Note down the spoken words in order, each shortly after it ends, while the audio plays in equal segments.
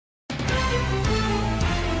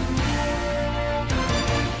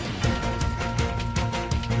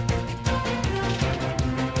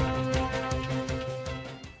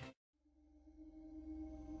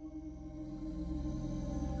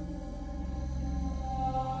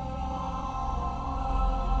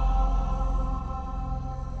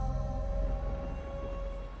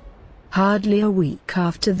Hardly a week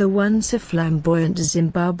after the once a flamboyant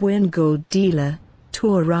Zimbabwean gold dealer,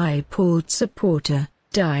 Torai Paul Supporter,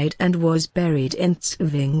 died and was buried in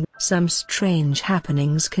Tsving, some strange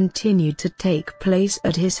happenings continued to take place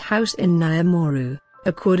at his house in Nyamoro,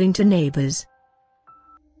 according to neighbors.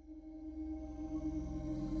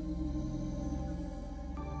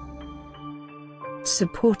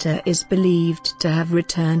 Supporter is believed to have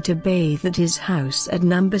returned to bathe at his house at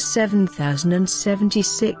number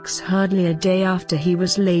 7076 hardly a day after he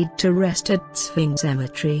was laid to rest at Tsving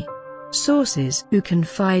Cemetery. Sources who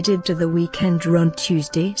confided to The Weekender on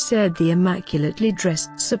Tuesday said the immaculately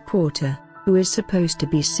dressed Supporter, who is supposed to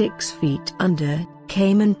be 6 feet under,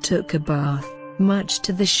 came and took a bath, much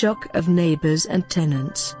to the shock of neighbors and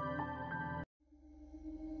tenants.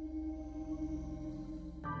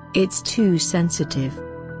 "It's too sensitive.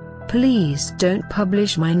 Please don't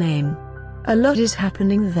publish my name. A lot is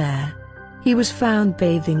happening there." He was found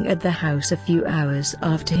bathing at the house a few hours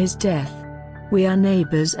after his death. "We are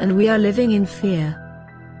neighbors and we are living in fear."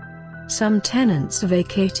 Some tenants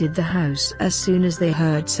vacated the house as soon as they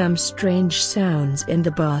heard some strange sounds in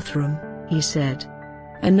the bathroom, he said.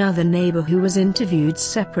 Another neighbor who was interviewed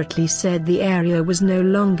separately said the area was no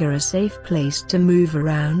longer a safe place to move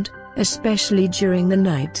around, especially during the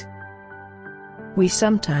night. "We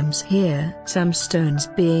sometimes hear some stones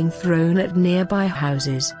being thrown at nearby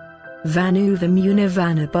houses. Vanuvamuna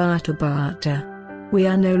Vanabatabata. We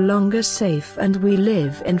are no longer safe and we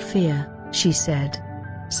live in fear," she said.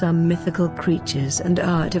 Some mythical creatures and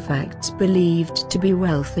artifacts believed to be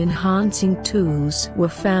wealth-enhancing tools were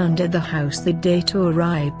found at the house the day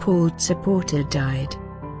Torai Paul Supporter died.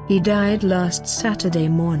 He died last Saturday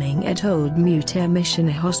morning at Old Muir Mission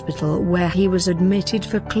Hospital where he was admitted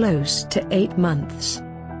for close to 8 months.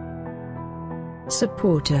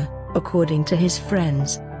 Supporter, according to his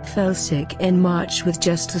friends, fell sick in March with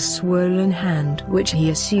just a swollen hand which he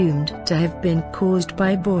assumed to have been caused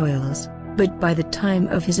by boils, but by the time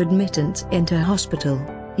of his admittance into hospital,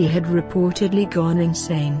 he had reportedly gone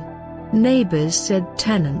insane. Neighbors said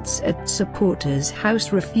tenants at Supporter's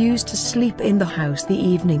house refused to sleep in the house the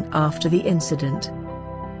evening after the incident.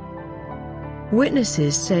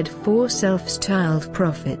 Witnesses said 4 self-styled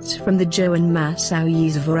prophets from the Joan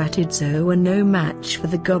Masauy's Varatidzo were no match for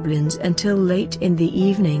the goblins until late in the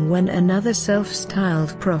evening when another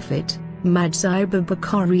self-styled prophet, Madziba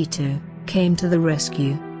Bakarito, came to the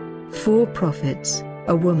rescue. 4 prophets,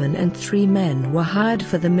 a woman and 3 men were hired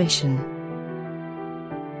for the mission.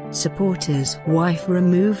 Supporter's wife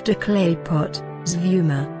removed a clay pot,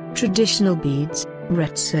 zvuma, traditional beads,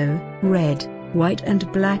 retso, red, white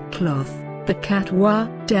and black cloth, bakatwa,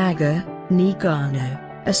 dagger, nigano,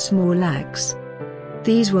 a small axe.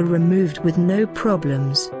 These were removed with no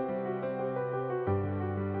problems.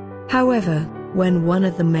 However, when one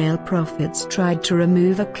of the male prophets tried to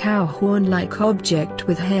remove a cow horn-like object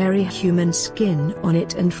with hairy human skin on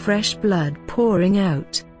it and fresh blood pouring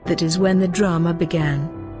out, that is when the drama began.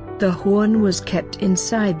 The horn was kept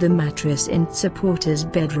inside the mattress in Supporter's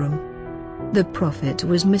bedroom. The prophet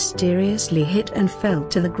was mysteriously hit and fell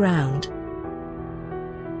to the ground.